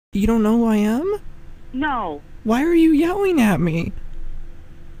You don't know who I am? No. Why are you yelling at me?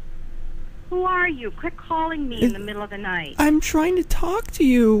 Who are you? Quit calling me in the middle of the night. I'm trying to talk to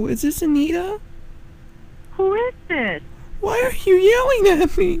you. Is this Anita? Who is this? Why are you yelling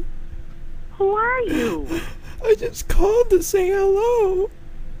at me? Who are you? I just called to say hello.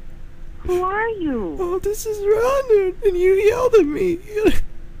 Who are you? Oh, this is Ronald, and you yelled at me.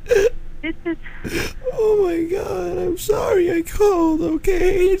 This is... Oh my god, I'm sorry I called,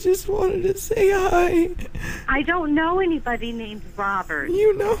 okay? I just wanted to say hi. I don't know anybody named Robert.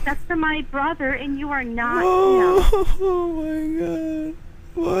 You know... Except for my brother, and you are not Oh, him. oh my god.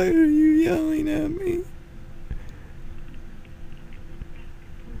 Why are you yelling at me?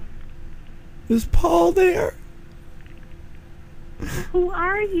 Is Paul there? Who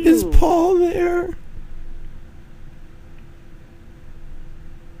are you? Is Paul there?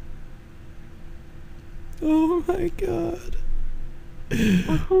 Oh my god.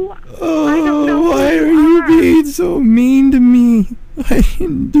 Who? Oh, I don't know why who are you you being so mean to me? I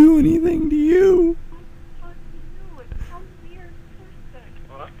didn't do anything to you.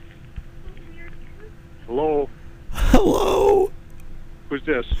 Hello? Hello? Who's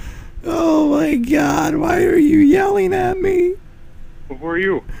this? Oh my god, why are you yelling at me? Well, who are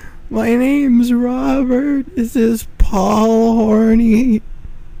you? My name's Robert. Is this Paul Horny?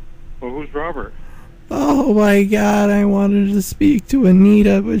 Well, who's Robert? Oh my god, I wanted to speak to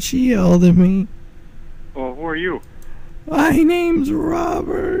Anita, but she yelled at me. Well, who are you? My name's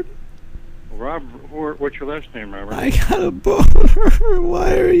Robert. What's your last name, Robert? I got a boner.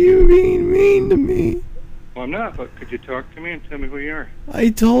 Why are you being mean to me? Well, I'm not, but could you talk to me and tell me who you are? I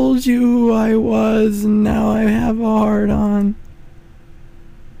told you who I was, and now I have a hard on.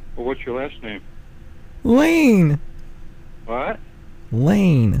 Well, what's your last name? Lane. What?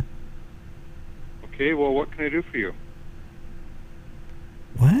 Lane. Okay, well, what can I do for you?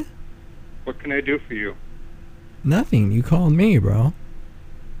 What? What can I do for you? Nothing. You called me, bro.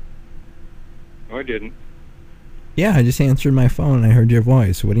 No, I didn't. Yeah, I just answered my phone and I heard your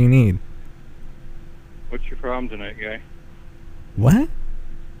voice. What do you need? What's your problem tonight, guy? What?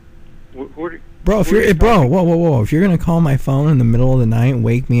 Bro, whoa. If you're gonna call my phone in the middle of the night and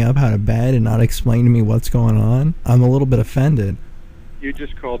wake me up out of bed and not explain to me what's going on, I'm a little bit offended. You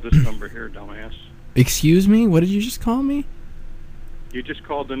just called this number here, dumbass. Excuse me? What did you just call me? You just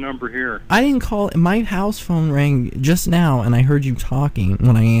called the number here. I didn't call. My house phone rang just now, and I heard you talking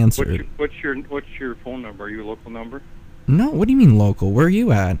when I answered. What's your phone number? Are you a local number? No, what do you mean local? Where are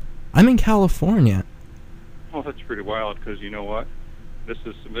you at? I'm in California. Oh, that's pretty wild. Because you know what? This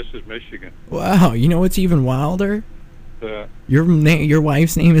is Michigan. Wow, you know what's even wilder? Your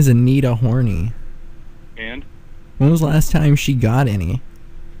wife's name is Anita Horny. And? When was the last time she got any?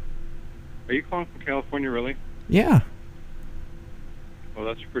 Are you calling from California, really? Yeah. Well,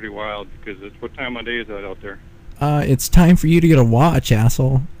 that's pretty wild, because it's... What time of day is that out there? It's time for you to get a watch,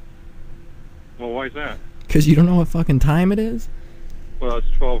 asshole. Well, why is that? Because you don't know what fucking time it is? Well, it's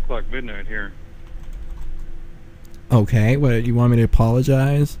 12 o'clock midnight here. Okay, what, you want me to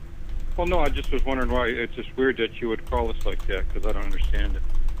apologize? Well, no, I just was wondering why. It's just weird that you would call us like that, because I don't understand it.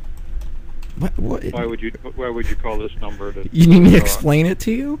 What? Why would you call this number? You need me to explain it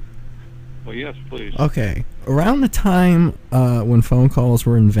to you? Well, yes, please. Okay. Around the time when phone calls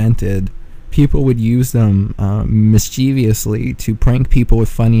were invented, people would use them mischievously to prank people with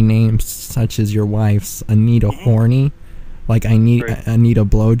funny names, such as your wife's Anita Horny. Like, I need a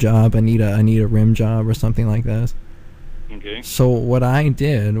blowjob, Anita rim job, or something like this. Okay. So what I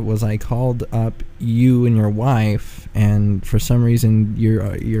did was I called up you and your wife, and for some reason you're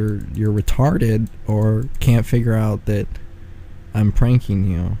retarded or can't figure out that I'm pranking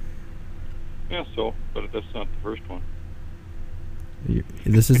you. Yeah, but that's not the first one.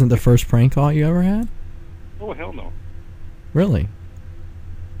 This isn't the first prank call you ever had? Oh, hell no. Really?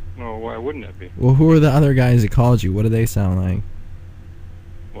 No, why wouldn't that be? Well, who are the other guys that called you? What do they sound like?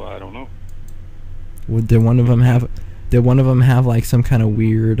 Well, I don't know. Did one of them have like some kind of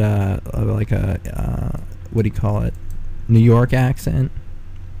weird, like a, what do you call it? New York accent?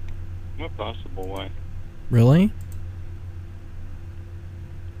 Not possible, why? Really?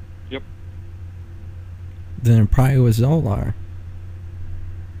 Yep. Then it probably was Zolar.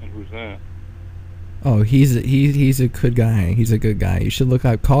 And who's that? Oh, he's a good guy. He's a good guy. You should look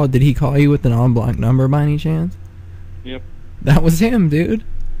up. Did he call you with an en-bloc number by any chance? Yep. That was him, dude.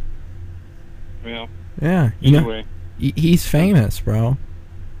 Yeah. Yeah. Anyway. He's famous, bro.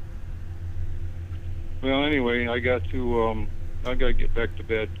 Well, anyway, I got to get back to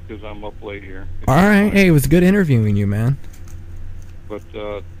bed because I'm up late here. All right. Hey, it was good interviewing you, man. But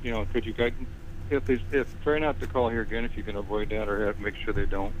could you try not to call here again if you can avoid that, or make sure they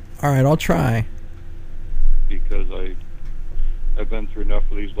don't, All right, I'll try. because I've been through enough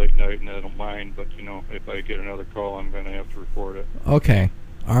of these late night, and I don't mind. But if I get another call, I'm gonna have to report it. Okay.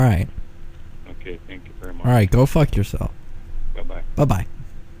 All right. Okay, thank you very much. All right, go fuck yourself. Bye bye. Bye-bye.